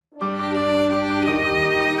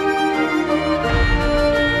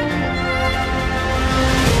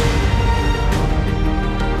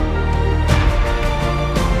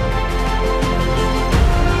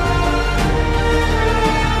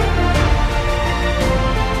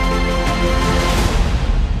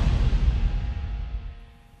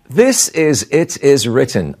This is It Is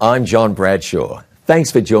Written. I'm John Bradshaw.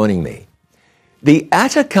 Thanks for joining me. The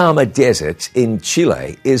Atacama Desert in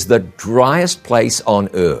Chile is the driest place on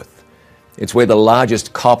Earth. It's where the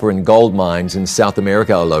largest copper and gold mines in South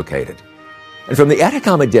America are located. And from the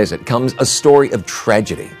Atacama Desert comes a story of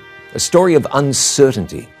tragedy, a story of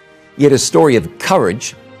uncertainty, yet a story of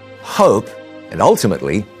courage, hope, and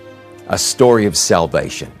ultimately, a story of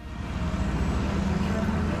salvation.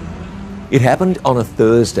 It happened on a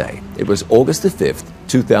Thursday. It was August the 5th,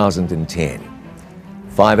 2010.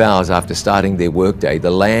 5 hours after starting their workday, the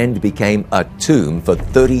land became a tomb for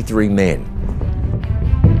 33 men.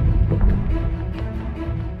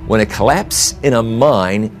 When a collapse in a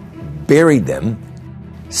mine buried them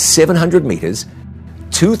 700 meters,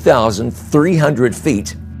 2,300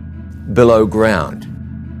 feet below ground.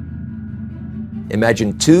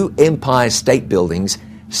 Imagine two Empire State Buildings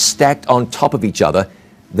stacked on top of each other.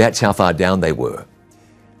 That's how far down they were.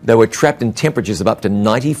 They were trapped in temperatures of up to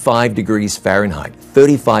 95 degrees Fahrenheit,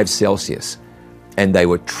 35 Celsius, and they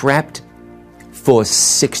were trapped for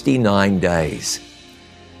 69 days.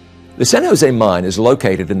 The San Jose mine is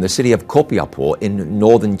located in the city of Copiapó in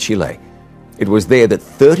northern Chile. It was there that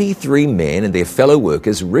 33 men and their fellow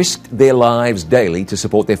workers risked their lives daily to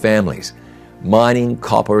support their families, mining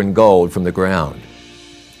copper and gold from the ground.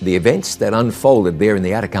 The events that unfolded there in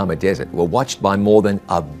the Atacama Desert were watched by more than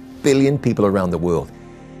 1 billion people around the world.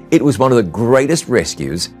 It was one of the greatest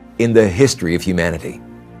rescues in the history of humanity.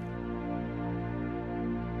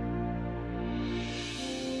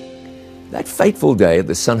 That fateful day at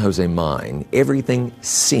the San Jose mine, everything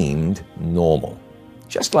seemed normal,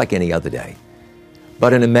 just like any other day.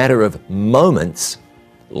 But in a matter of moments,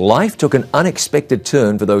 life took an unexpected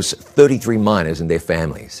turn for those 33 miners and their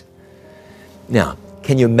families. Now,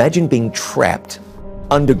 can you imagine being trapped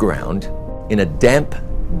underground in a damp,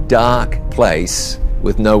 dark place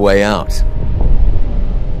with no way out?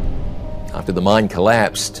 After the mine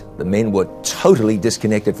collapsed, the men were totally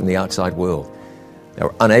disconnected from the outside world. They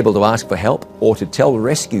were unable to ask for help or to tell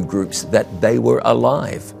rescue groups that they were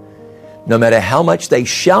alive. No matter how much they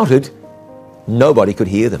shouted, nobody could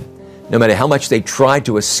hear them. No matter how much they tried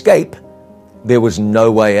to escape, there was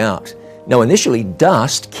no way out. Now, initially,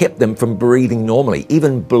 dust kept them from breathing normally,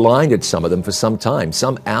 even blinded some of them for some time,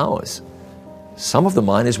 some hours. Some of the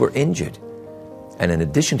miners were injured. And in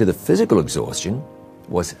addition to the physical exhaustion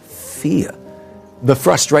was fear, the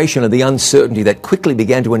frustration and the uncertainty that quickly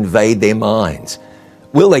began to invade their minds.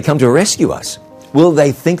 Will they come to rescue us? Will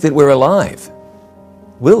they think that we're alive?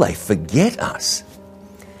 Will they forget us?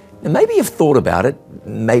 Now, maybe you've thought about it,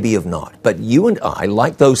 maybe you've not. But you and I,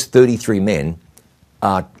 like those 33 men,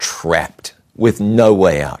 are trapped with no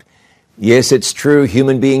way out. Yes, it's true,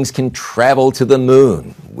 human beings can travel to the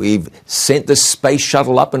moon. We've sent the space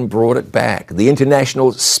shuttle up and brought it back. The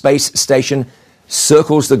International Space Station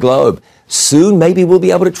circles the globe. Soon, maybe we'll be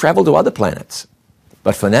able to travel to other planets.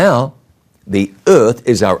 But for now, the Earth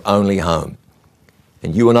is our only home.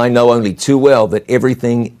 And you and I know only too well that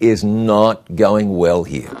everything is not going well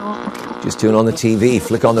here. Just turn on the TV,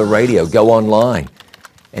 flick on the radio, go online,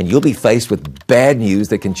 and you'll be faced with bad news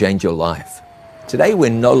that can change your life. Today, we're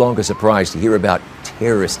no longer surprised to hear about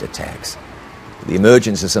terrorist attacks, the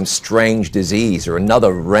emergence of some strange disease or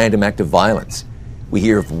another random act of violence. We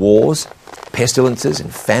hear of wars, pestilences,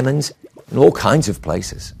 and famines in all kinds of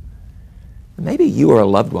places. Maybe you or a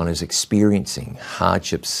loved one is experiencing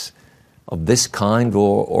hardships of this kind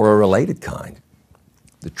or a related kind.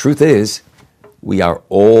 The truth is, we are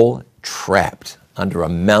all trapped under a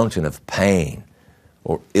mountain of pain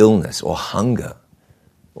or illness or hunger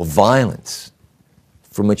or violence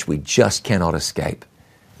from which we just cannot escape.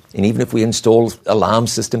 And even if we install alarm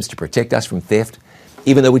systems to protect us from theft,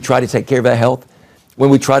 even though we try to take care of our health, when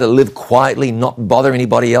we try to live quietly, not bother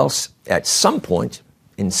anybody else, at some point,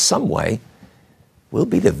 in some way, we'll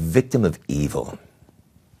be the victim of evil.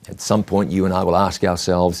 At some point, you and I will ask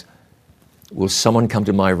ourselves, will someone come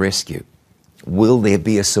to my rescue? Will there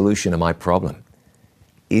be a solution to my problem?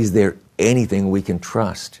 Is there anything we can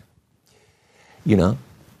trust? You know,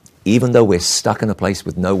 even though we're stuck in a place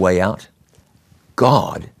with no way out,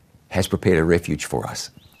 God has prepared a refuge for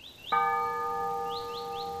us.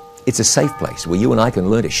 It's a safe place where you and I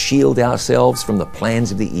can learn to shield ourselves from the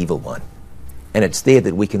plans of the evil one. And it's there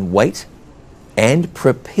that we can wait and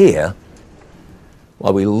prepare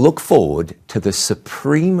while we look forward to the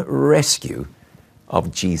supreme rescue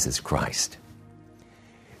of Jesus Christ.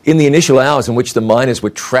 In the initial hours in which the miners were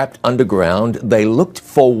trapped underground, they looked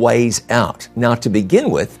for ways out. Now, to begin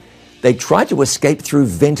with, they tried to escape through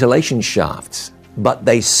ventilation shafts, but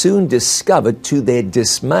they soon discovered, to their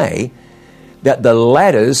dismay, that the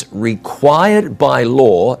ladders required by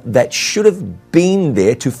law that should have been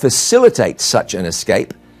there to facilitate such an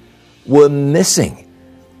escape were missing.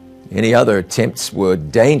 Any other attempts were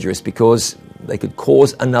dangerous because they could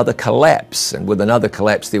cause another collapse, and with another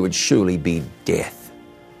collapse there would surely be death.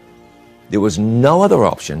 There was no other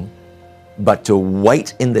option but to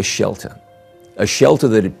wait in the shelter, a shelter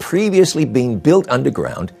that had previously been built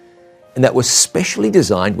underground and that was specially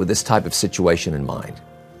designed with this type of situation in mind.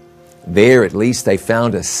 There, at least, they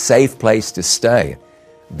found a safe place to stay.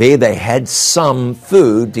 There they had some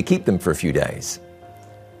food to keep them for a few days.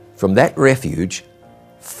 From that refuge,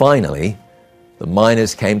 finally, the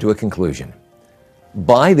miners came to a conclusion.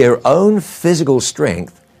 By their own physical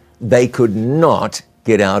strength, they could not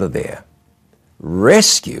get out of there.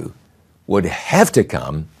 Rescue would have to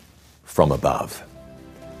come from above.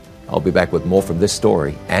 I'll be back with more from this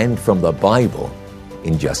story and from the Bible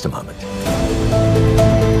in just a moment.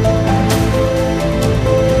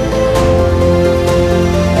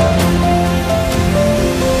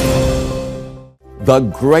 The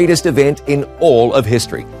greatest event in all of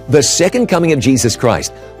history, the second coming of Jesus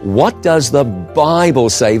Christ. What does the Bible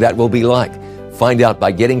say that will be like? Find out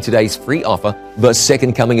by getting today's free offer, The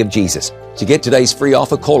Second Coming of Jesus. To get today's free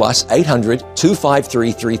offer, call us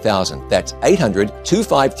 800-253-3000. That's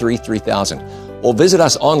 800-253-3000. Or visit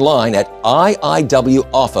us online at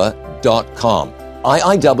iiwoffer.com.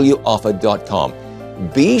 iiwoffer.com.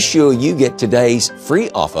 Be sure you get today's free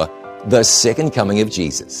offer, The Second Coming of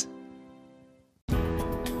Jesus.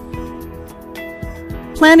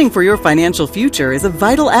 Planning for your financial future is a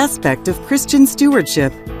vital aspect of Christian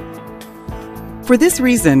stewardship. For this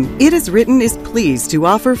reason, It Is Written is pleased to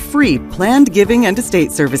offer free planned giving and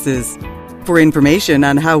estate services. For information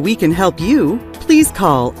on how we can help you, please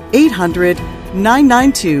call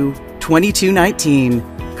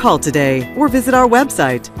 800-992-2219. Call today or visit our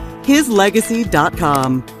website,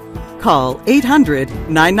 hislegacy.com. Call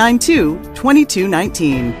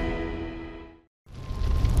 800-992-2219.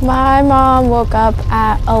 My mom woke up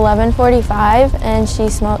at 11:45 and she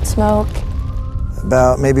smelled smoke.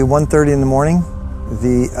 About maybe 1:30 in the morning,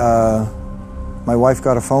 my wife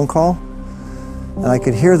got a phone call, and I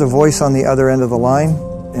could hear the voice on the other end of the line,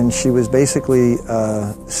 and she was basically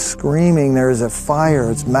screaming, "There is a fire,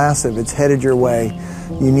 it's massive, it's headed your way.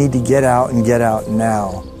 You need to get out and get out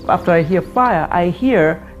now." After I hear fire, I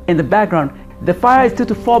hear in the background, "The fire is 2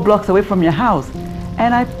 to 4 blocks away from your house."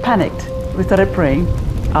 And I panicked. We started praying.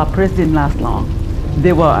 Our prayers didn't last long.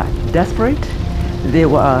 They were desperate. They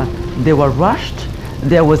were rushed.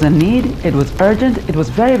 There was a need. It was urgent. It was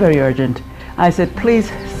very, very urgent. I said, "Please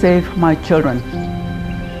save my children."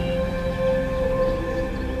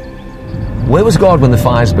 Where was God when the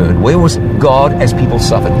fires burned? Where was God as people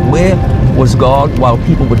suffered? Where was God while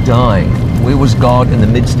people were dying? Where was God in the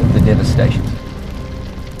midst of the devastation?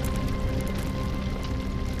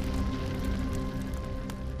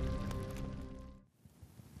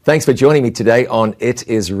 Thanks for joining me today on It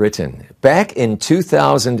Is Written. Back in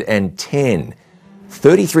 2010,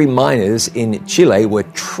 33 miners in Chile were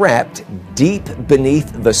trapped deep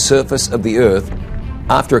beneath the surface of the earth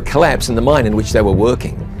after a collapse in the mine in which they were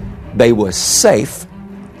working. They were safe,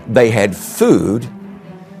 they had food,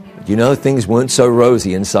 but things weren't so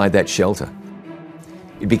rosy inside that shelter.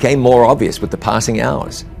 It became more obvious with the passing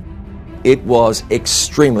hours. It was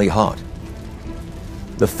extremely hot.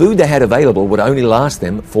 The food they had available would only last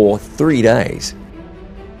them for 3 days.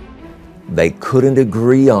 They couldn't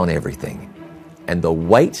agree on everything, and the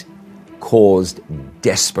wait caused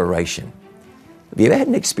desperation. Have you ever had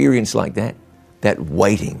an experience like that? That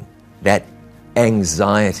waiting, that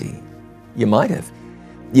anxiety? You might have.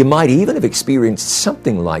 You might even have experienced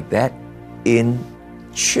something like that in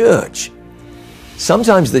church.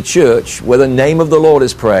 Sometimes the church, where the name of the Lord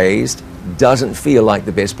is praised, doesn't feel like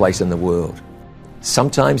the best place in the world.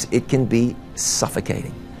 Sometimes it can be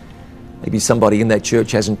suffocating. Maybe somebody in that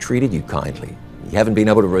church hasn't treated you kindly. You haven't been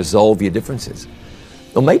able to resolve your differences.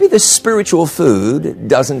 Or maybe the spiritual food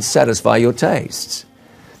doesn't satisfy your tastes.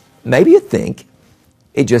 Maybe you think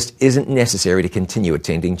it just isn't necessary to continue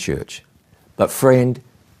attending church. But friend,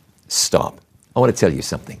 stop. I want to tell you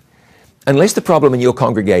something. Unless the problem in your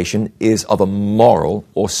congregation is of a moral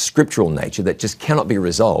or scriptural nature that just cannot be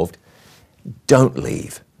resolved, don't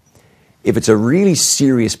leave. If it's a really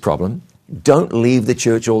serious problem, don't leave the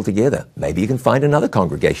church altogether. Maybe you can find another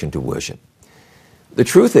congregation to worship. The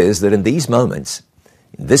truth is that in these moments,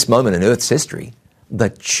 in this moment in Earth's history,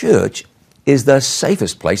 the church is the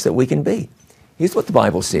safest place that we can be. Here's what the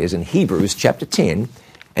Bible says in Hebrews chapter 10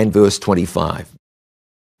 and verse 25.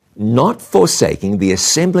 "Not forsaking the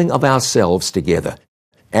assembling of ourselves together,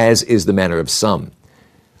 as is the manner of some,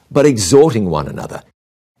 but exhorting one another,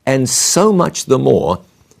 and so much the more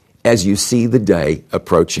as you see the day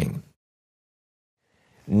approaching.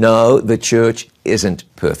 No, the church isn't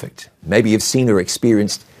perfect. Maybe you've seen or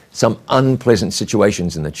experienced some unpleasant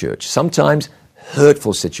situations in the church, sometimes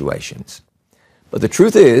hurtful situations. But the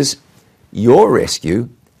truth is, your rescue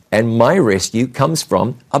and my rescue comes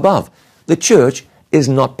from above. The church is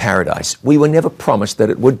not paradise. We were never promised that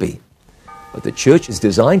it would be. But the church is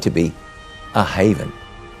designed to be a haven,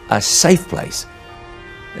 a safe place,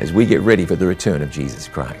 as we get ready for the return of Jesus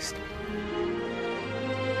Christ.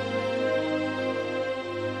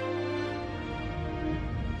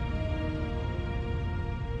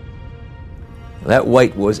 That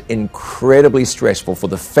wait was incredibly stressful for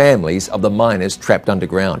the families of the miners trapped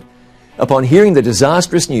underground. Upon hearing the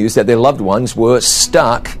disastrous news that their loved ones were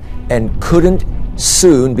stuck and couldn't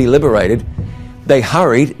soon be liberated, they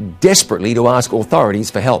hurried desperately to ask authorities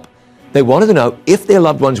for help. They wanted to know if their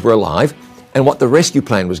loved ones were alive and what the rescue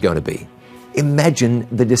plan was going to be. Imagine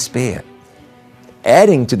the despair.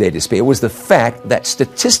 Adding to their despair was the fact that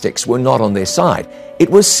statistics were not on their side. It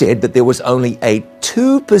was said that there was only a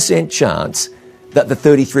 2% chance that the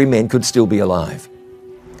 33 men could still be alive.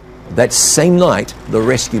 That same night, the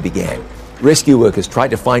rescue began. Rescue workers tried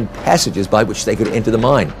to find passages by which they could enter the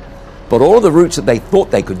mine. But all of the routes that they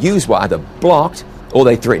thought they could use were either blocked or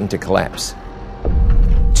they threatened to collapse.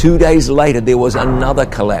 2 days later, there was another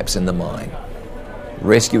collapse in the mine.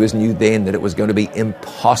 Rescuers knew then that it was going to be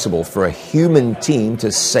impossible for a human team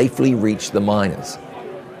to safely reach the miners.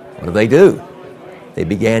 What do? They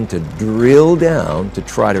began to drill down to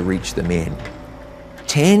try to reach the men.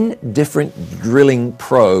 10 different drilling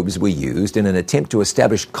probes were used in an attempt to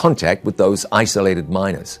establish contact with those isolated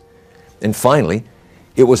miners. And finally,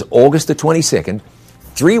 it was August the 22nd,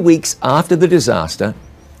 3 weeks after the disaster,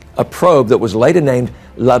 a probe that was later named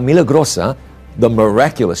La Milagrosa, the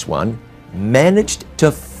miraculous one, managed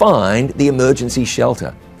to find the emergency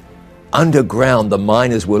shelter. Underground, the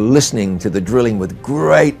miners were listening to the drilling with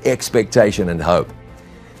great expectation and hope.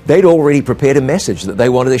 They'd already prepared a message that they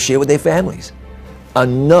wanted to share with their families. A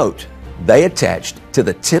note they attached to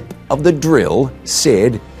the tip of the drill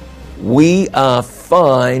said, "We are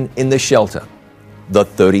fine in the shelter, the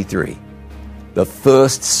 33." The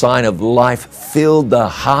first sign of life filled the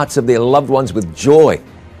hearts of their loved ones with joy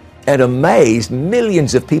and amazed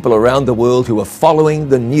millions of people around the world who were following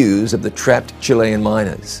the news of the trapped Chilean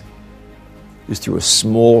miners. It was through a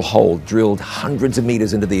small hole drilled hundreds of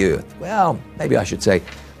meters into the earth. Well, maybe I should say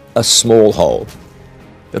a small hole,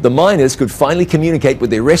 that the miners could finally communicate with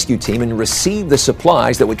their rescue team and receive the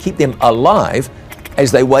supplies that would keep them alive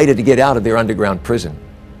as they waited to get out of their underground prison.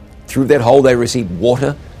 Through that hole, they received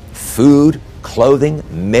water, food, clothing,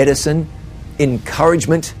 medicine,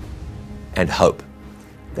 encouragement, and hope.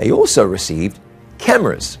 They also received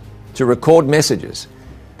cameras to record messages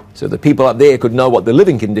so the people up there could know what the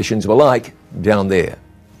living conditions were like down there.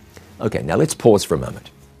 Okay, now let's pause for a moment.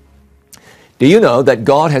 Do you know that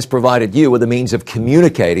God has provided you with a means of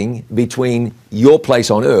communicating between your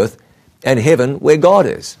place on earth and heaven where God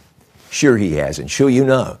is? Sure He has, and sure you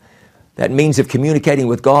know. That means of communicating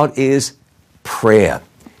with God is prayer.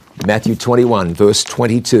 Matthew 21, verse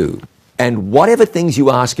 22. And whatever things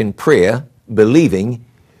you ask in prayer, believing,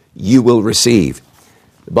 you will receive.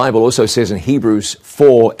 The Bible also says in Hebrews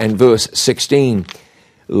 4 and verse 16,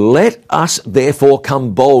 let us therefore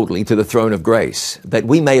come boldly to the throne of grace, that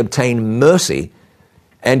we may obtain mercy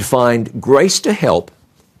and find grace to help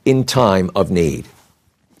in time of need.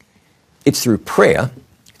 It's through prayer,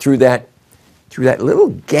 through that little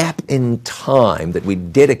gap in time that we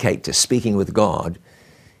dedicate to speaking with God.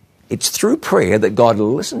 It's through prayer that God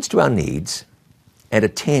listens to our needs and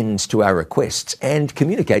attends to our requests and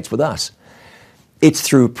communicates with us. It's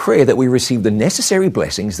through prayer that we receive the necessary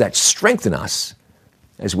blessings that strengthen us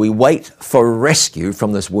as we wait for rescue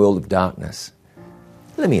from this world of darkness.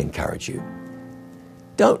 Let me encourage you.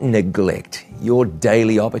 Don't neglect your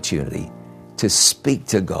daily opportunity to speak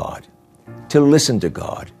to God, to listen to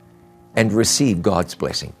God, and receive God's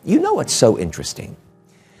blessing. You know what's so interesting?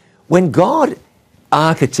 When God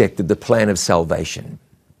architected the plan of salvation,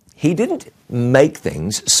 He didn't make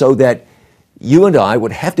things so that you and I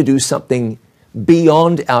would have to do something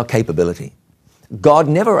beyond our capability. God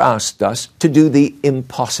never asked us to do the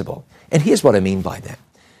impossible. And here's what I mean by that.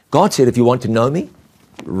 God said, if you want to know me,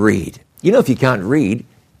 read. You know, if you can't read,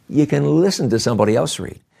 you can listen to somebody else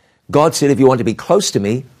read. God said, if you want to be close to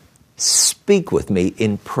me, speak with me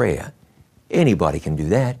in prayer. Anybody can do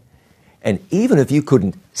that. And even if you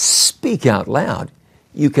couldn't speak out loud,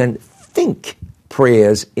 you can think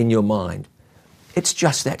prayers in your mind. It's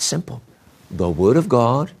just that simple. The Word of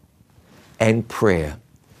God and prayer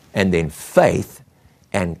and then faith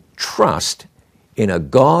and trust in a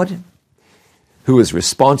God who is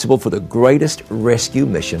responsible for the greatest rescue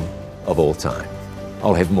mission of all time.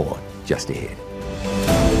 I'll have more just ahead.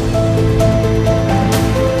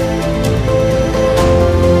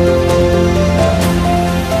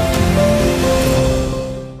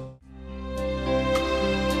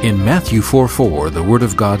 In Matthew 4:4, the Word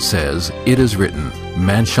of God says, "It is written,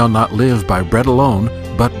 man shall not live by bread alone,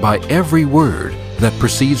 but by every word that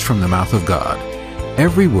proceeds from the mouth of God."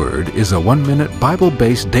 Every Word is a 1-minute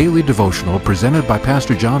Bible-based daily devotional presented by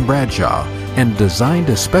Pastor John Bradshaw and designed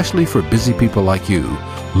especially for busy people like you.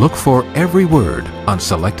 Look for Every Word on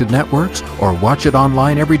selected networks or watch it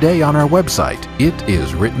online every day on our website,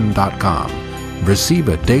 itiswritten.com. Receive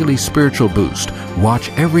a daily spiritual boost. Watch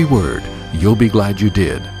Every Word. You'll be glad you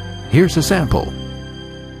did. Here's a sample.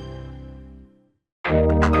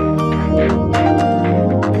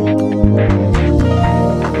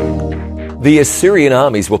 The Assyrian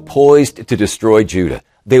armies were poised to destroy Judah.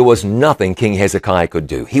 There was nothing King Hezekiah could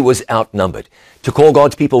do. He was outnumbered. To call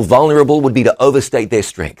God's people vulnerable would be to overstate their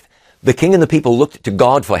strength. The king and the people looked to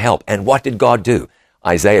God for help. And what did God do?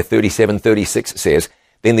 Isaiah 37:36 says,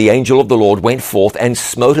 "Then the angel of the Lord went forth and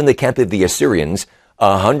smote in the camp of the Assyrians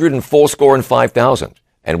 185,000.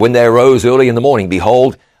 And when they arose early in the morning,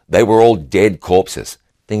 behold, they were all dead corpses."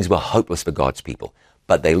 Things were hopeless for God's people.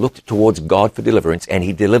 But they looked towards God for deliverance, and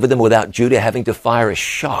he delivered them without Judah having to fire a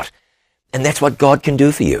shot. And that's what God can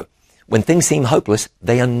do for you. When things seem hopeless,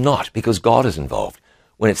 they are not, because God is involved.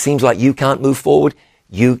 When it seems like you can't move forward,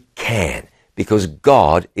 you can, because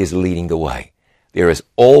God is leading the way. There is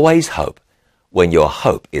always hope when your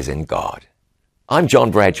hope is in God. I'm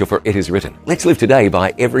John Bradshaw for It Is Written. Let's live today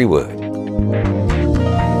by every word.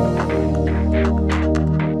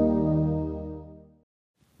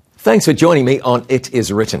 Thanks for joining me on It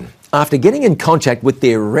Is Written. After getting in contact with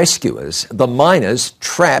their rescuers, the miners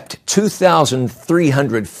trapped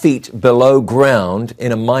 2,300 feet below ground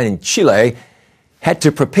in a mine in Chile had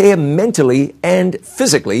to prepare mentally and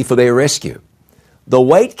physically for their rescue. The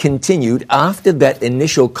wait continued after that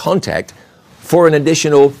initial contact for an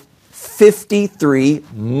additional 53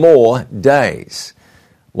 more days.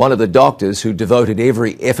 One of the doctors who devoted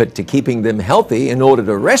every effort to keeping them healthy in order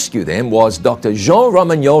to rescue them was Dr. Jean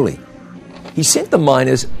Romagnoli. He sent the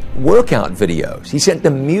miners workout videos. He sent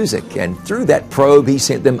them music, and through that probe, he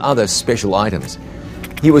sent them other special items.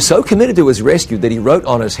 He was so committed to his rescue that he wrote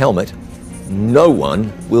on his helmet, "No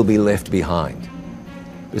one will be left behind."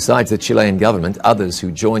 Besides the Chilean government, others who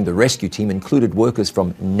joined the rescue team included workers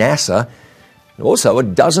from NASA and also a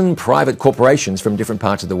dozen private corporations from different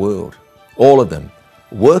parts of the world. All of them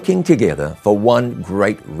working together for one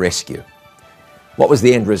great rescue. What was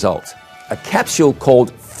the end result? A capsule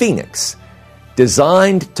called Phoenix,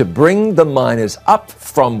 designed to bring the miners up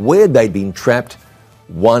from where they'd been trapped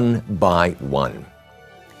one by one.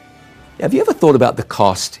 Have you ever thought about the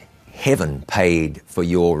cost heaven paid for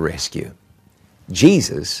your rescue?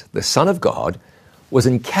 Jesus, the Son of God, was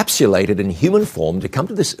encapsulated in human form to come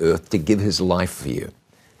to this earth to give his life for you.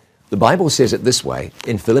 The Bible says it this way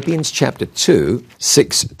in Philippians chapter 2,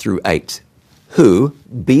 6 through 8, "Who,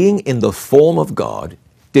 being in the form of God,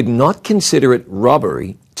 did not consider it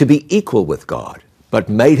robbery to be equal with God, but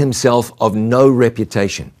made himself of no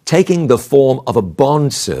reputation, taking the form of a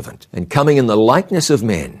bondservant, and coming in the likeness of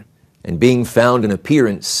men, and being found in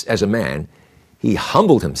appearance as a man, he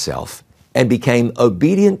humbled himself and became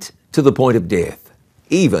obedient to the point of death,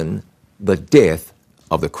 even the death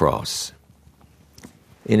of the cross."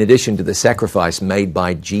 In addition to the sacrifice made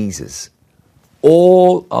by Jesus,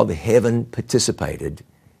 all of heaven participated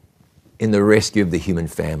in the rescue of the human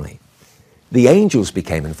family. The angels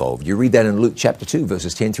became involved. You read that in Luke chapter 2,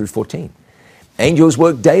 verses 10 through 14. Angels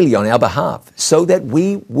work daily on our behalf so that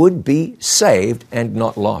we would be saved and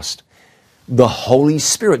not lost. The Holy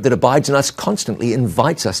Spirit that abides in us constantly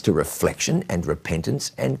invites us to reflection and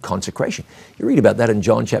repentance and consecration. You read about that in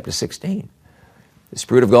John chapter 16. The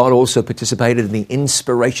Spirit of God also participated in the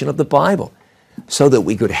inspiration of the Bible so that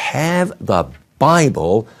we could have the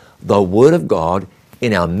Bible, the Word of God,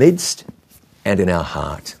 in our midst and in our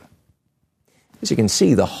heart. As you can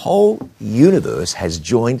see, the whole universe has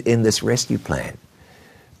joined in this rescue plan.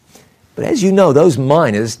 But as you know, those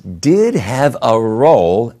miners did have a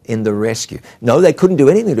role in the rescue. No, they couldn't do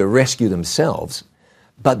anything to rescue themselves,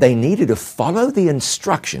 but they needed to follow the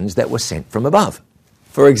instructions that were sent from above.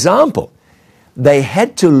 For example, they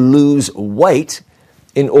had to lose weight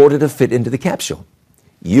in order to fit into the capsule.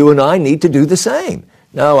 You and I need to do the same.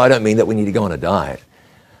 No, I don't mean that we need to go on a diet.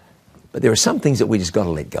 But there are some things that we just got to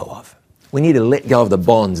let go of. We need to let go of the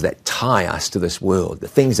bonds that tie us to this world, the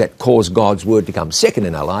things that cause God's word to come second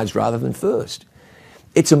in our lives rather than first.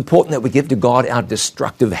 It's important that we give to God our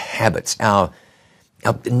destructive habits, our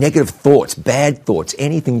negative thoughts, bad thoughts,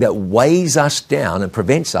 anything that weighs us down and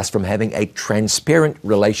prevents us from having a transparent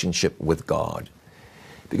relationship with God.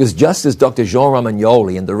 Because just as Dr. Jean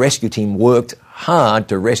Romagnoli and the rescue team worked hard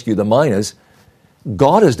to rescue the miners,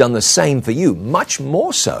 God has done the same for you, much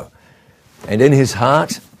more so. And in his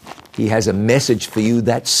heart, he has a message for you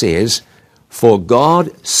that says, "For God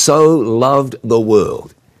so loved the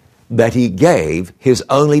world that he gave his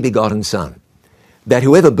only begotten Son, that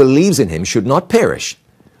whoever believes in him should not perish,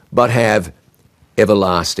 but have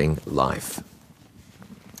everlasting life."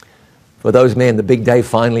 For those men, the big day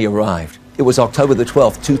finally arrived. It was October the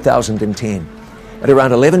 12th, 2010. At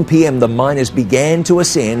around 11 p.m., the miners began to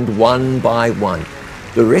ascend one by one.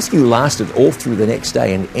 The rescue lasted all through the next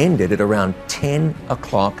day and ended at around 10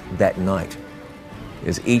 o'clock that night.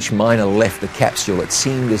 As each miner left the capsule, it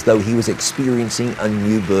seemed as though he was experiencing a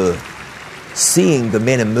new birth. Seeing the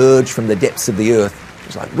men emerge from the depths of the earth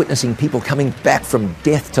was like witnessing people coming back from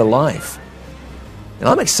death to life. And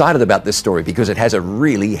I'm excited about this story because it has a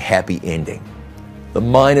really happy ending. The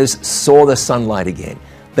miners saw the sunlight again.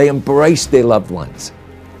 They embraced their loved ones.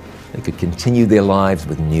 They could continue their lives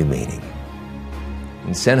with new meaning.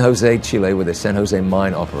 In San Jose, Chile, where the San Jose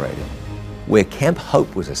mine operated, where Camp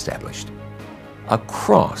Hope was established, a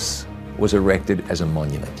cross was erected as a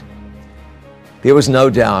monument. There was no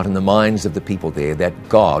doubt in the minds of the people there that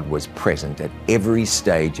God was present at every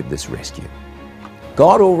stage of this rescue.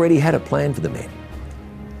 God already had a plan for the men.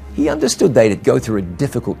 He understood they'd go through a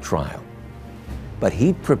difficult trial, but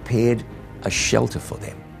he'd prepared a shelter for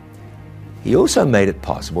them. He also made it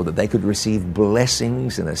possible that they could receive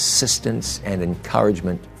blessings and assistance and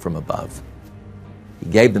encouragement from above. He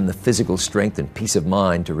gave them the physical strength and peace of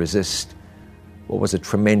mind to resist what was a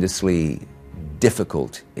tremendously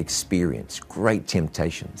difficult experience, great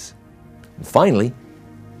temptations. And finally,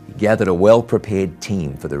 he gathered a well-prepared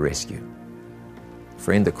team for the rescue.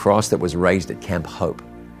 Friend, the cross that was raised at Camp Hope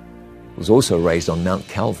was also raised on Mount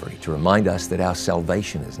Calvary to remind us that our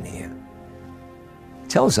salvation is near. It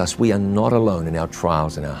tells us we are not alone in our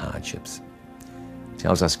trials and our hardships. It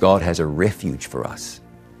tells us God has a refuge for us,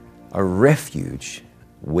 a refuge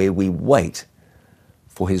where we wait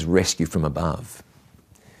for his rescue from above.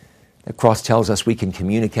 The cross tells us we can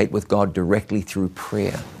communicate with God directly through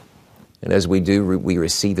prayer. And as we do, we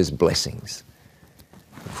receive his blessings.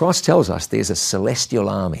 The cross tells us there's a celestial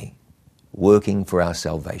army working for our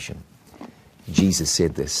salvation. Jesus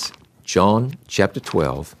said this, John chapter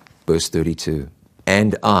 12, verse 32.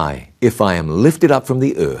 "And I, if I am lifted up from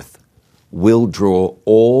the earth, will draw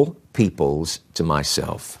all peoples to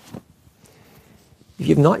myself." If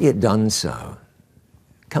you've not yet done so,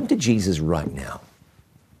 come to Jesus right now.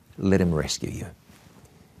 Let him rescue you.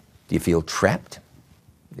 Do you feel trapped?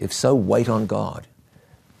 If so, wait on God.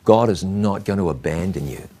 God is not going to abandon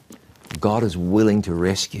you. God is willing to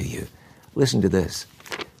rescue you. Listen to this.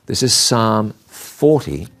 This is Psalm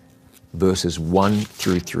 40, verses 1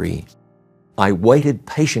 through 3. "I waited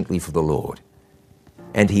patiently for the Lord,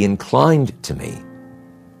 and he inclined to me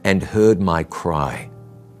and heard my cry.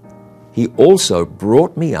 He also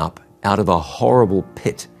brought me up out of a horrible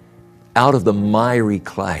pit, out of the miry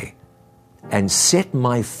clay, and set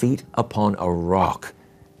my feet upon a rock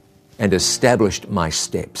and established my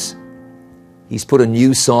steps. He's put a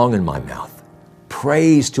new song in my mouth,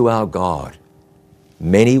 praise to our God.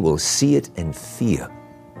 Many will see it and fear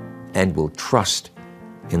and will trust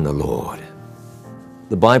in the Lord."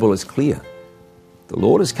 The Bible is clear. The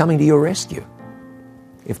Lord is coming to your rescue.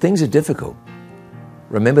 If things are difficult,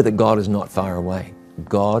 remember that God is not far away.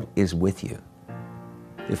 God is with you.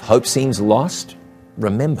 If hope seems lost,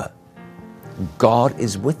 remember, God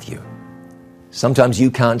is with you. Sometimes you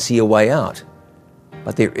can't see a way out,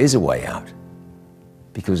 but there is a way out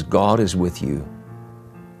because God is with you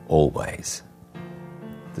always.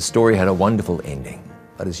 The story had a wonderful ending,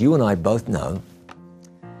 but as you and I both know,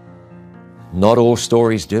 not all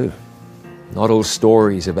stories do. Not all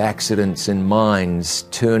stories of accidents in mines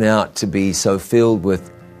turn out to be so filled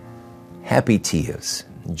with happy tears,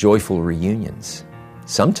 joyful reunions.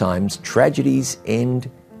 Sometimes tragedies end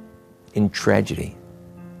in tragedy.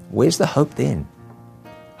 Where's the hope then?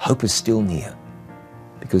 Hope is still near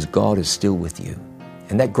because God is still with you.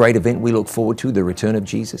 And that great event we look forward to, the return of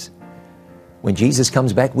Jesus, when Jesus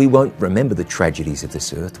comes back, we won't remember the tragedies of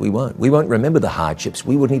this earth. We won't. We won't remember the hardships.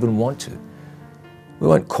 We wouldn't even want to. We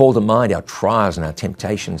won't call to mind our trials and our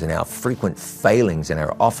temptations and our frequent failings and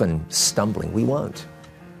our often stumbling. We won't.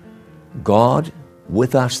 God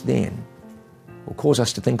with us then will cause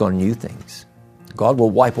us to think on new things. God will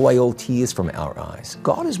wipe away all tears from our eyes.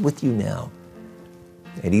 God is with you now.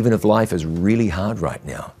 And even if life is really hard right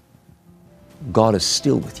now, God is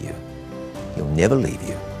still with you. He'll never leave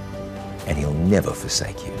you, and He'll never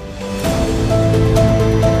forsake you.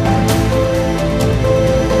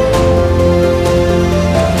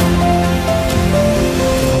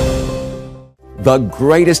 The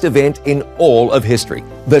greatest event in all of history,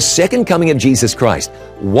 the second coming of Jesus Christ.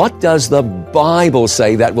 What does the Bible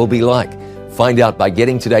say that will be like? Find out by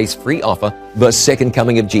getting today's free offer, The Second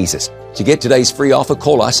Coming of Jesus. To get today's free offer,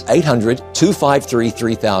 call us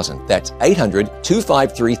 800-253-3000. That's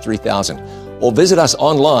 800-253-3000. Or visit us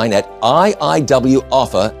online at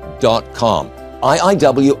iiwoffer.com.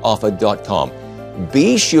 iiwoffer.com.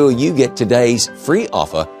 Be sure you get today's free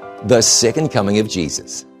offer, The Second Coming of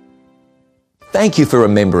Jesus. Thank you for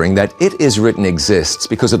remembering that It Is Written exists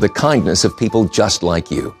because of the kindness of people just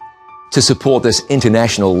like you. To support this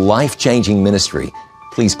international life-changing ministry,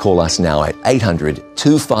 please call us now at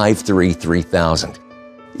 800-253-3000.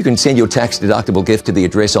 You can send your tax-deductible gift to the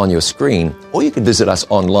address on your screen, or you can visit us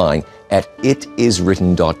online at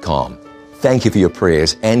itiswritten.com. Thank you for your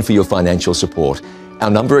prayers and for your financial support. Our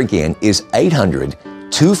number again is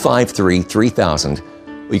 800-253-3000,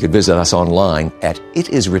 or you can visit us online at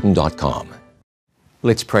itiswritten.com.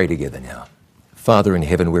 Let's pray together now. Father in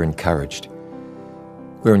heaven, we're encouraged.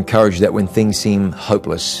 We're encouraged that when things seem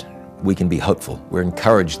hopeless, we can be hopeful. We're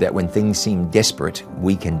encouraged that when things seem desperate,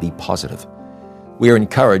 we can be positive. We are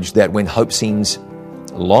encouraged that when hope seems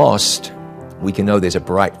lost, we can know there's a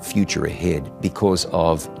bright future ahead because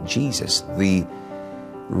of Jesus, the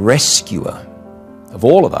rescuer of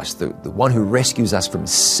all of us, the one who rescues us from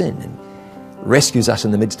sin and rescues us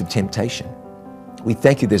in the midst of temptation. We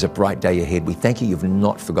thank you there's a bright day ahead. We thank you you've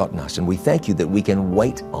not forgotten us, and we thank you that we can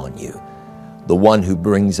wait on you, the one who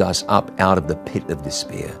brings us up out of the pit of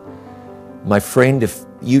despair. My friend, if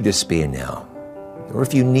you despair now, or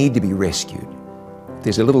if you need to be rescued, if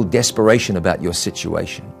there's a little desperation about your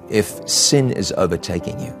situation, if sin is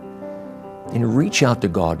overtaking you, then reach out to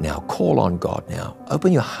God now. Call on God now.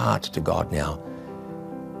 Open your heart to God now,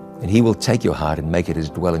 and He will take your heart and make it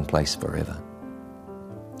His dwelling place forever.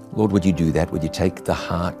 Lord, would you do that? Would you take the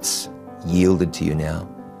hearts yielded to you now,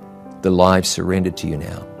 the lives surrendered to you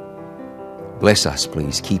now? Bless us,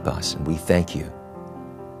 please. Keep us, and we thank you.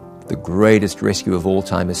 The greatest rescue of all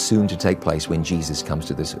time is soon to take place when Jesus comes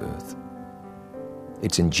to this earth.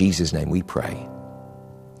 It's in Jesus' name we pray.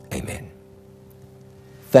 Amen.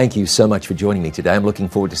 Thank you so much for joining me today. I'm looking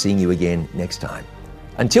forward to seeing you again next time.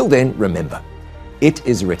 Until then, remember, it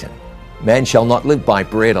is written, man shall not live by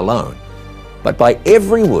bread alone, but by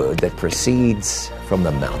every word that proceeds from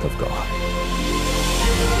the mouth of God.